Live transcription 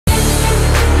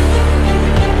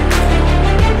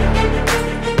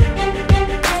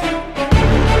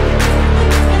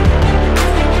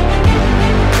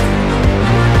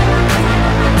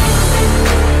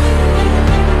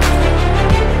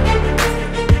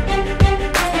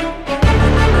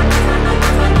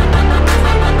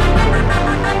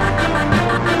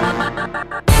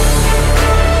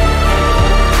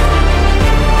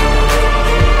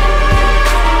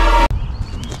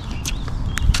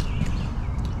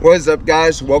What is up,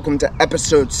 guys? Welcome to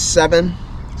episode 7,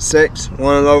 6,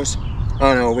 one of those.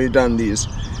 I don't know, we've done these.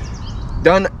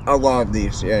 Done a lot of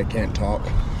these. Yeah, I can't talk.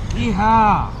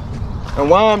 Yeehaw!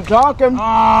 And while I'm talking,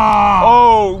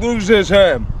 Oh! loses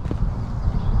him.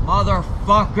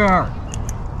 Motherfucker!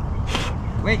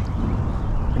 Wait.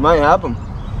 You might have him.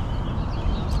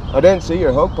 I didn't see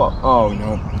your hook pop. Oh,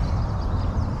 no.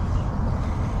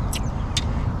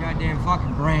 Goddamn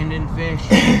fucking Brandon fish.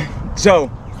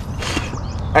 So,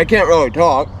 I can't really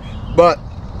talk, but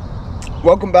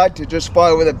welcome back to Just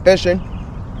Fly With It Fishing.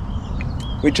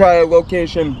 We tried a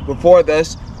location before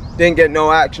this, didn't get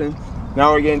no action.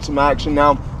 Now we're getting some action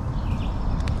now.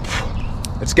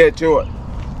 Let's get to it.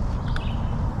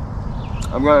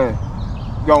 I'm gonna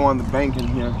go on the bank in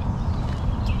here.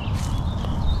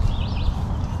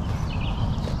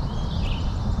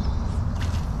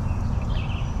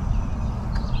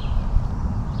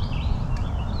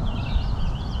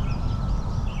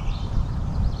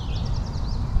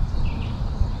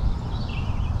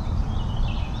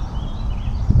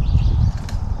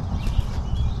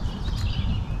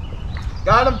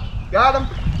 Got him! Got him!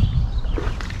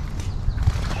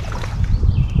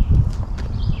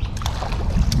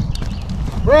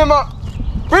 Bring him up!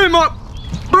 Bring him up!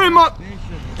 Bring him up! Fish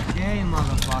of the day,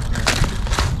 motherfucker.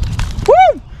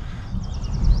 Woo!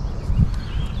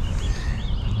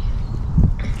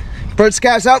 First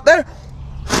cast out there.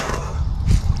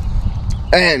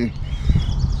 And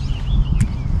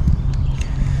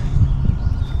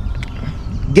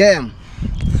get him!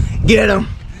 Get him!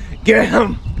 Get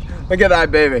him! Look at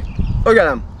that baby. Look at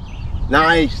him.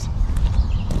 Nice.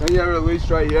 Now you have a release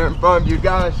right here in front of you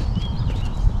guys.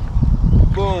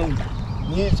 Boom.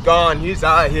 He's gone. He's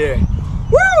out of here.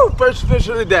 Woo! First fish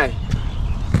of the day.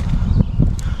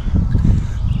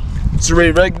 Let's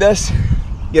re-rig this.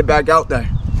 Get back out there.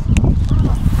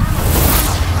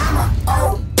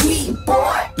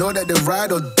 Know that they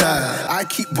ride or die. I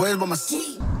keep boys by my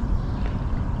seat.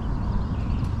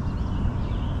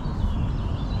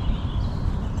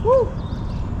 Woo!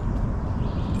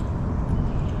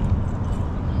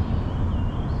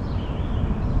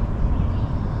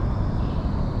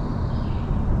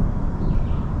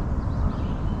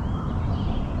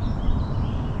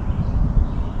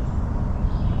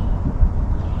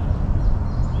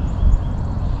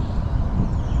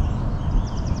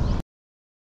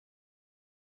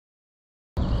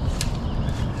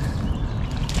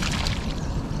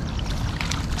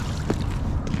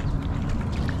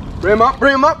 Bring him up,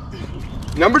 bring him up.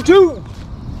 Number 2.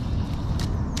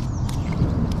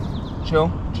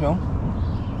 Chill, chill.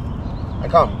 I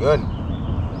caught him good.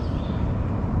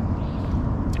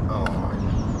 Oh.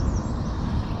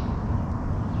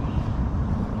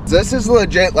 This is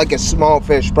legit like a small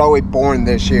fish, probably born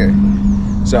this year.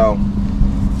 So,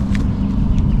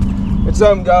 let's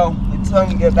let him go. Let's let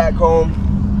him get back home.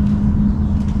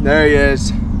 There he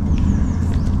is.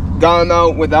 Got him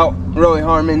out without really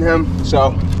harming him,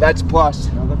 so that's plus.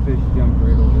 Another fish jumped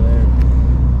right over there.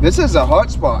 This is a hot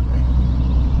spot.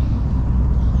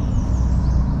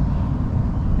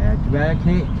 Yeah, too bad I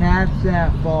can't catch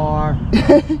that far.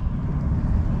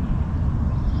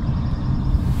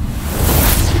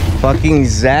 Fucking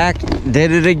Zach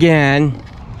did it again.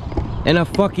 In a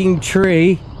fucking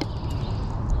tree.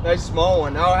 Nice small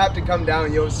one. I'll have to come down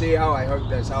and you'll see how I hook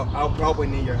this. I'll probably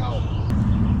need your help.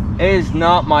 It is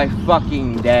not my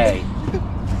fucking day.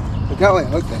 Look how I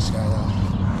hook this guy though.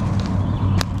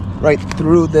 Right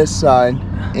through this side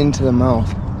into the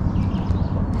mouth.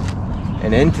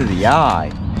 And into the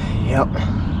eye. Yep.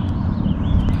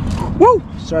 Woo!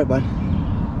 Sorry, bud.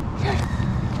 Okay.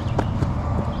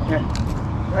 Okay.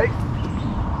 Right?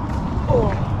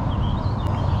 Oh.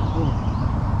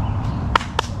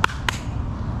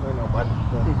 I know, bud.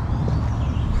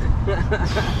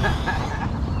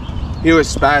 He was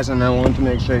spazzing. I wanted to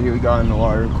make sure he got in the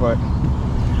water quick.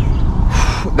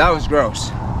 That was gross.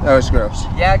 That was gross.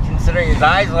 Yeah, considering his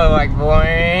eyes look like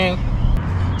boing.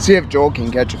 See if Joel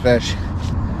can catch a fish.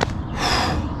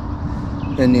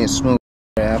 Then need to smoke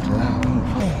right after that.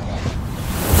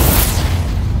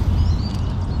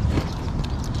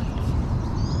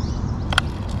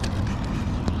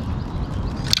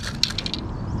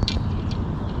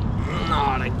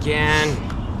 Not again.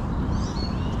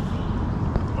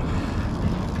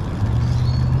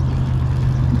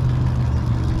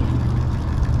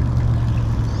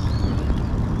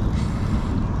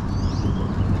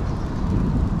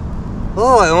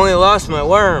 Oh, I only lost my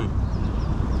worm.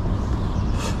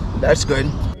 That's good.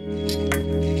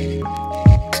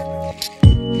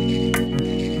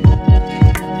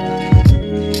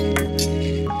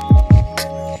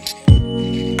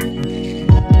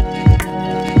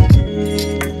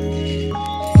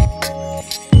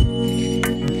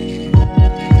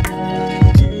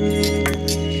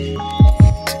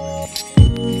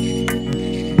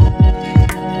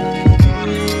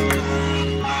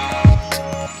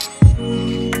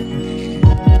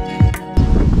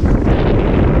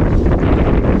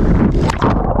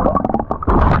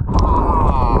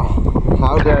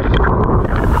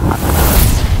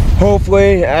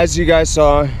 hopefully, as you guys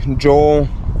saw, Joel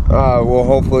will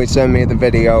hopefully send me the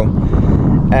video,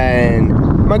 and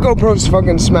my GoPro's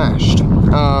fucking smashed.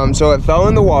 So it fell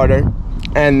in the water,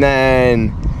 and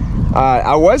then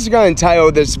I was gonna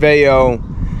title this video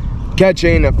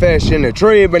catching a fish in a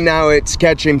tree, but now it's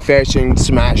catching fish and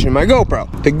smashing my GoPro.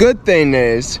 The good thing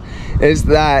is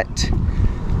that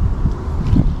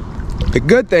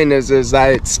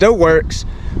it still works.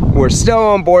 We're still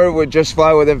on board with Just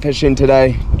Fly With It Fishing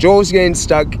today. Joel's getting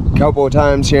stuck a couple of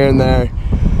times here and there.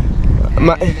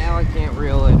 Now I can't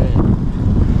reel it in.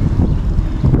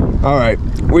 Alright,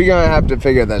 we're gonna have to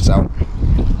figure this out.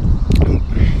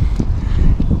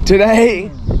 Today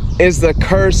is the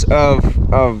curse of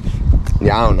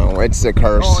yeah, I don't know, it's the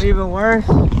curse. Oh, even worse?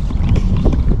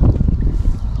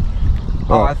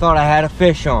 Oh, I thought I had a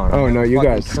fish on. Oh no, you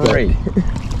guys three.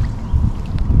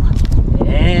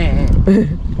 Yeah.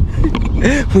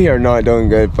 We are not doing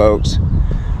good, folks.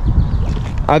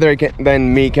 Other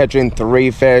than me catching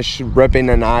 3 fish, ripping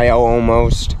an aisle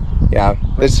almost. Yeah,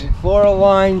 this 4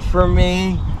 lines for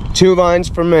me. 2 lines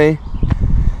for me.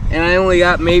 And I only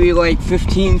got maybe like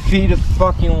 15 feet of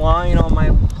fucking line on my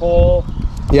pole.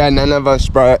 Yeah, none of us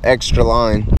brought extra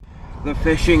line. The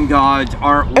fishing gods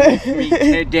aren't with me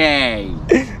today.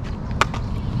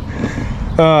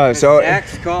 So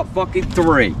X caught fucking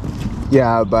 3.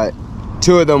 yeah, but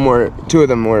two of them were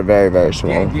very, very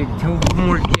small. Can't get 2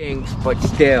 more dinks, but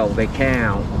still they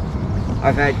count.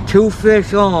 I've had 2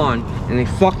 fish on, and they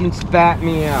fucking spat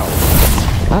me out.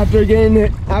 After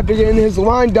getting his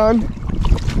line done.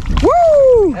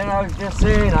 Woo! And I was just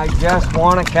saying, I just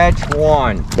want to catch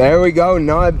 1. There we go,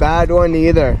 not a bad one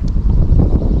either.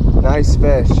 Nice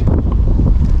fish.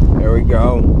 There we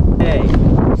go. Hey.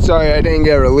 Sorry I didn't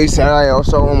get released. I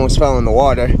also almost fell in the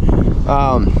water.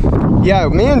 Yeah,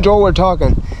 me and Joel were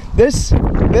talking. This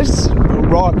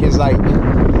rock is like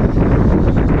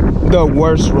the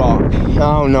worst rock. I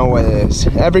don't know what it is.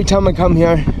 Every time I come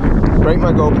here, break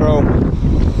my GoPro.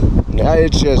 Yeah,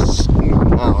 it's just,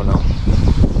 I don't know.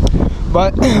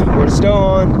 But we're still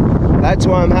on. That's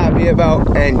what I'm happy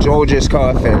about. And Joel just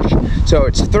caught a fish. So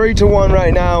it's 3-1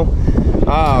 right now.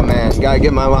 Oh man, gotta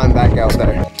get my line back out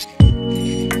there.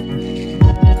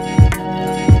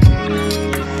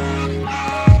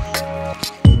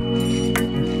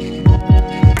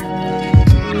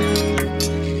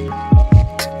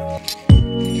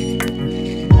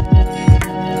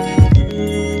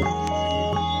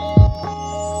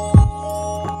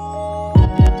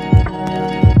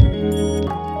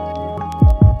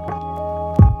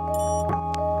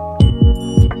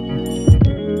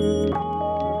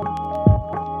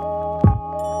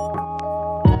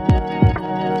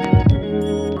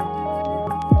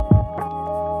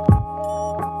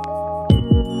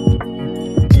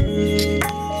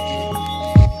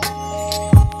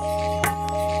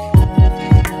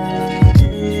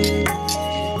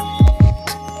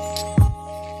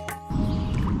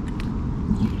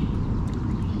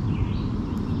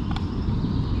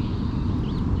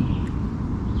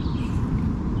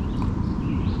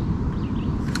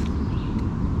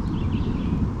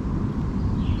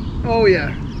 Oh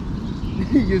yeah.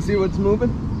 You see what's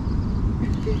moving?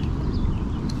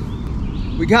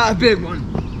 We got a big one.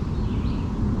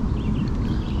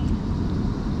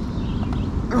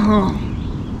 Oh.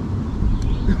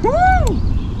 Woo!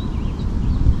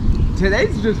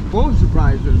 Today's just full of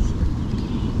surprises.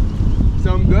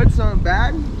 Some good, some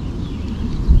bad.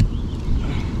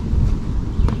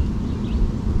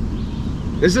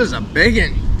 This is a big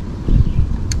one.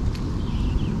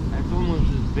 That's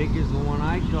almost as big as the one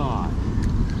I caught.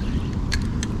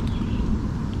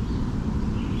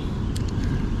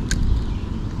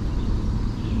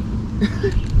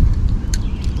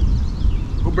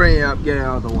 We'll bring it up, get it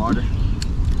out of the water.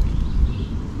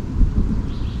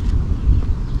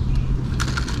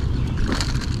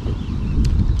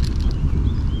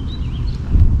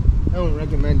 I don't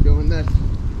recommend doing this.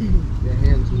 Your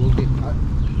hands will get cut.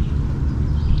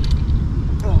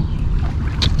 Oh.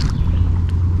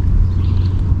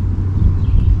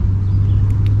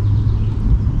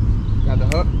 Got the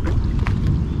hook.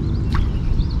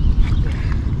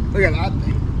 Look at that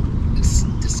thing. It's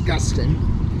disgusting.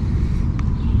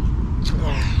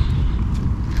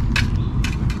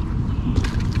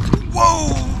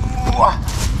 Whoa!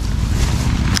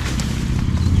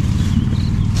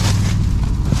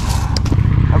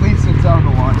 At least it's out of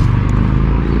the water.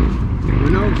 Who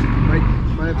knows?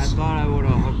 Might have, I thought I would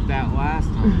have hooked that last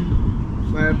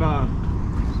time. might have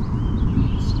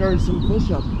stirred some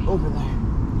fish up over there.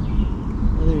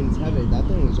 That thing's heavy. That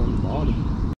thing was on the bottom.